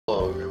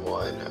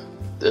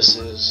This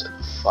is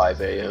 5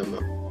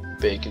 a.m.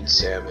 bacon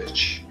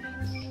sandwich,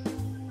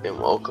 and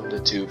welcome to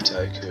Tube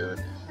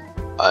Tycoon.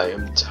 I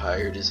am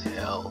tired as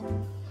hell.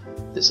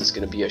 This is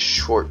gonna be a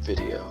short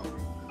video.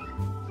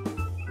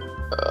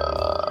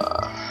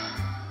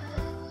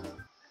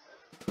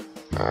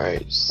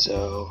 Alright,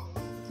 so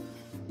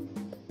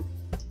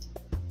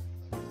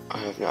I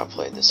have not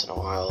played this in a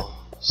while,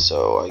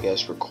 so I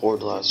guess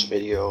record last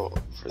video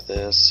for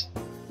this.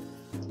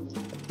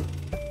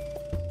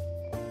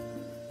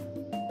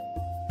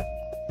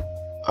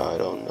 I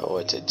don't know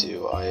what to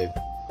do. I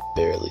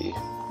barely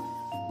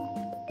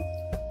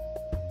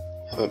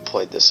haven't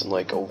played this in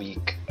like a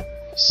week,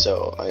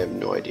 so I have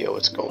no idea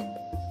what's going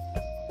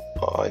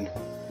on.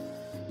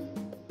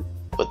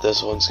 But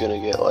this one's gonna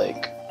get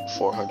like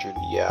 400.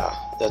 Yeah,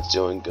 that's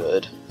doing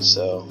good.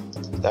 So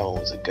that one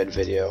was a good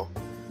video.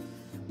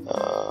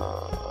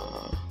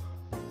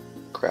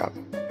 Crap.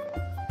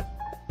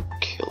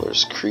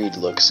 Killer's Creed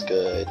looks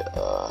good.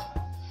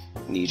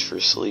 Need for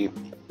Sleep.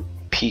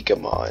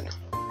 Pokemon.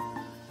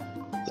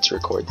 Let's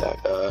record that.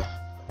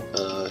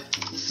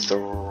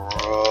 Throw.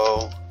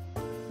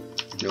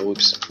 No,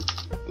 oops,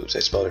 I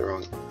spelled it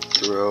wrong.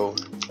 Throw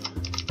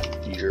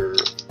your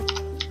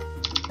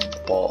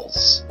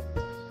balls.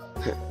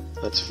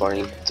 That's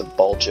funny. It's a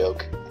ball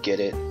joke.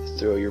 Get it?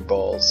 Throw your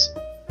balls.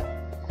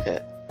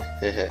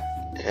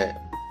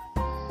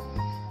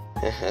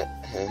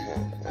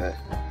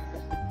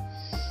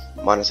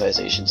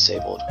 Monetization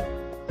disabled.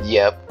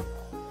 Yep.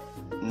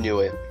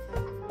 Knew it.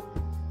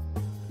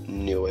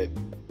 Knew it.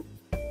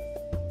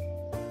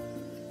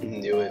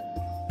 Knew it.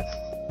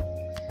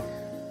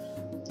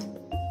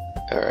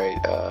 Alright,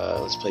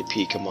 let's play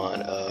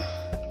Pokemon.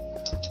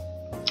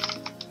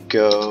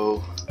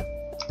 Go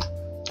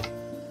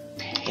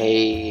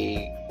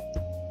pay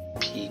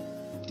P.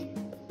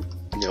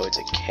 No, it's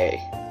a K.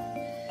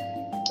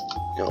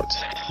 No, it's.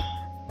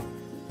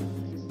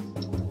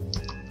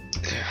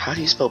 How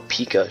do you spell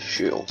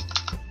Pikachu?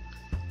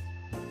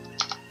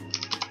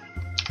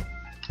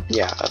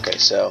 Yeah, okay,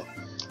 so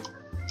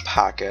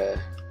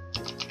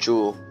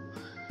Pikachu.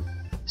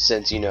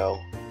 Since you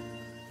know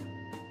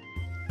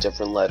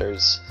different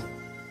letters,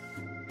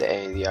 the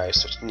A and the I,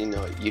 so you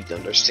know you'd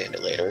understand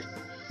it later.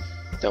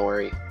 Don't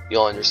worry,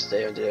 you'll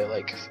understand it at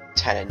like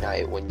 10 at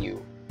night when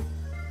you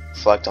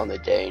reflect on the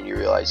day and you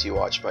realize you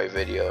watched my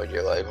video and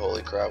you're like,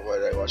 holy crap, why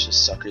did I watch this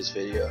sucker's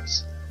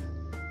videos?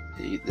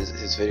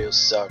 His videos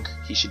suck.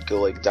 He should go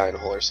like die in a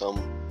hole or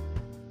something.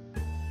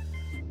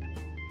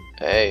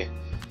 Hey,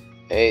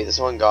 this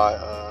one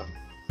got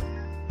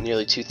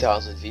nearly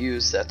 2,000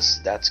 views.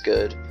 That's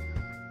good.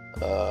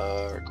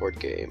 Record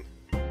game.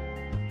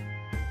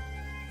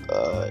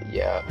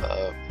 Yeah.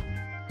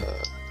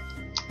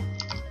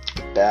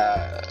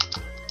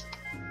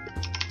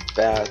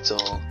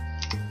 Battle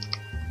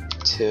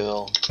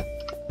till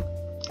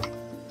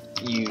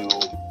you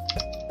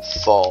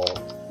fall.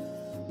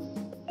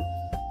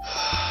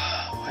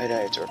 Why did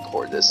I have to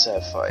record this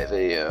at 5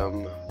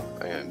 a.m.?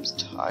 I am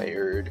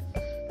tired.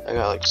 I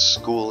got like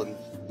school in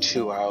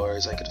 2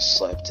 hours. I could have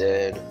slept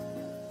in.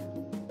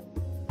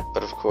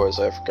 But of course,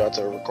 I forgot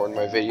to record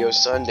my video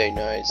Sunday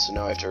night, so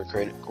now I have to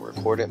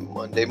record it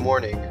Monday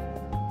morning.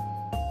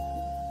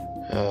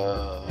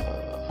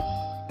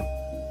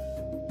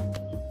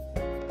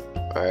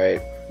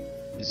 Alright.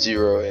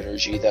 Zero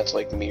energy. That's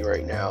like me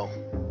right now.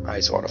 I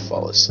just want to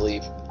fall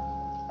asleep.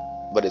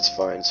 But it's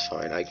fine,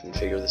 I can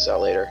figure this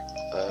out later.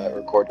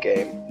 Record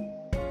game.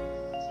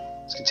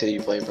 Let's continue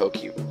playing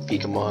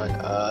Pokemon.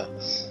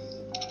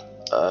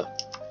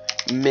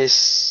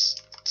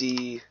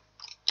 Misty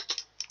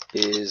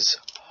is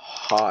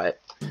hot.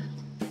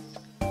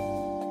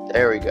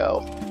 There we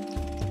go.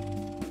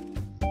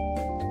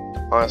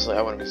 Honestly,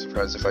 I wouldn't be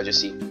surprised if I just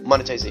see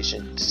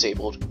monetization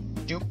disabled.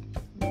 Doop.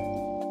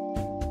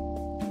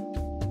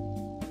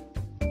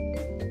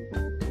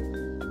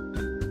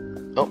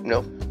 Oh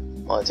no,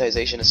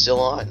 monetization is still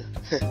on.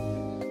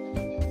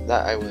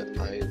 That I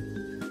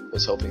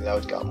was hoping that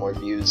would got more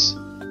views.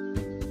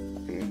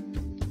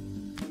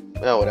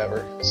 Well,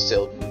 whatever.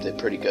 Still did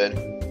pretty good.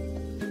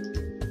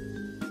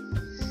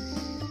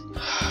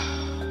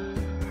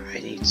 I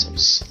need some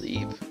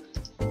sleep.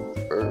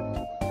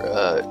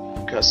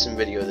 Custom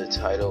video. The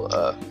title.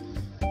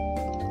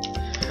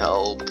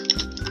 Help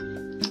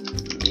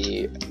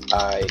me.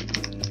 I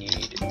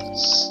need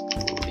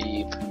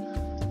sleep.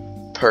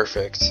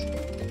 Perfect.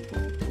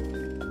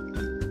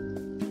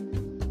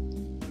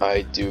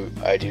 I do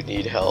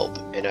need help,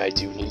 and I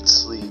do need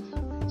sleep.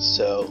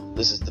 So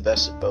this is the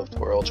best of both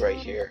worlds right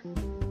here.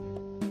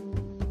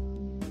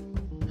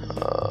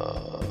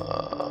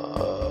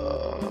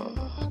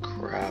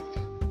 Crap.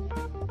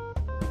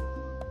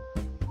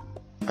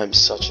 I'm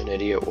such an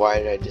idiot. Why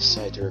did I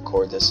decide to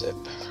record this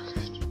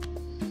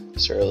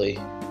this early?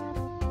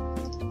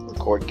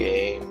 Record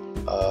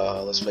game.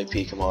 Let's play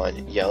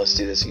Pokemon. Yeah, let's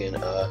do this again.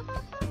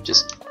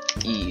 Just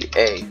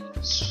EA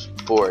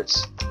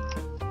Sports.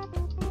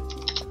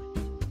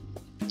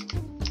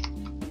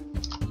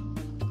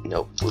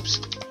 Nope, whoops.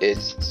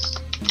 It's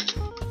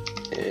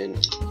in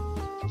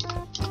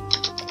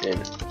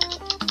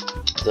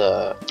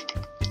the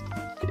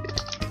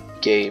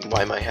game.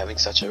 Why am I having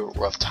such a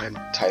rough time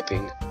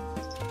typing?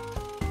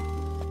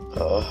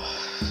 God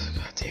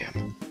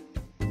damn.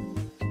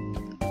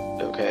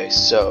 Okay,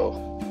 so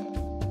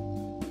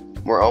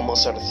we're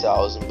almost at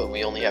 1,000, but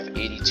we only have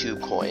 82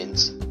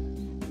 coins,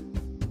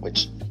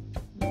 which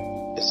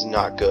is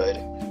not good.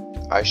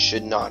 I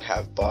should not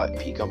have bought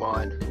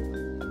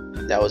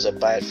Pokemon. That was a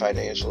bad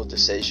financial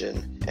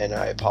decision, and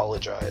I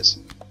apologize.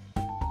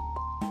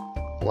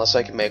 Unless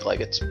I can make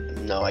like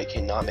no, I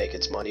cannot make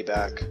its money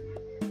back,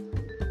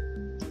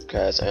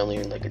 because I only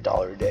earn like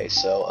 $1 a day.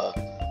 So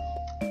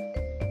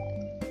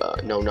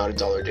no, not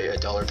 $1 a day,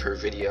 $1 per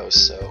video.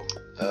 So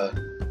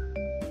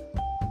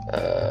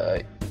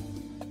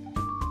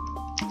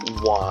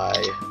why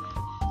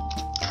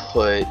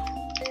put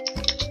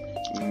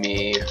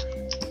me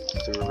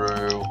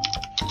through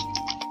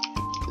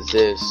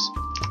this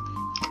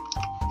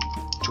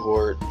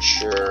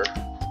torture?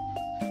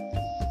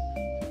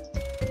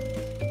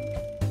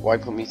 Why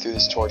put me through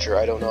this torture?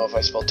 I don't know if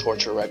I spelled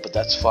torture right, but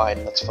that's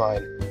fine. That's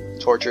fine.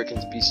 Torture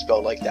can be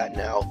spelled like that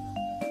now.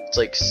 It's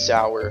like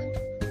sour,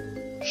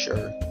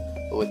 sure,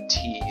 but with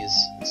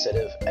T's instead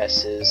of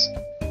S's.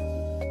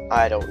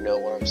 I don't know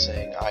what I'm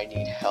saying. I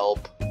need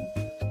help.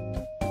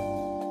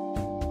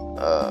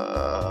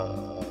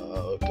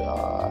 Oh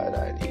God,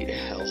 I need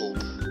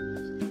help.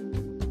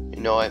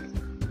 You know what?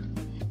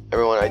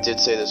 Everyone, I did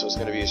say this was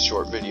going to be a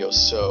short video,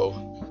 so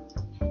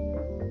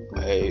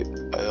I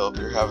hope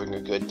you're having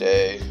a good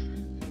day.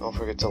 Don't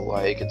forget to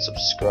like and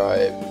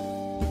subscribe.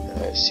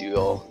 And I see you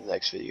all in the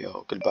next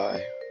video.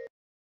 Goodbye.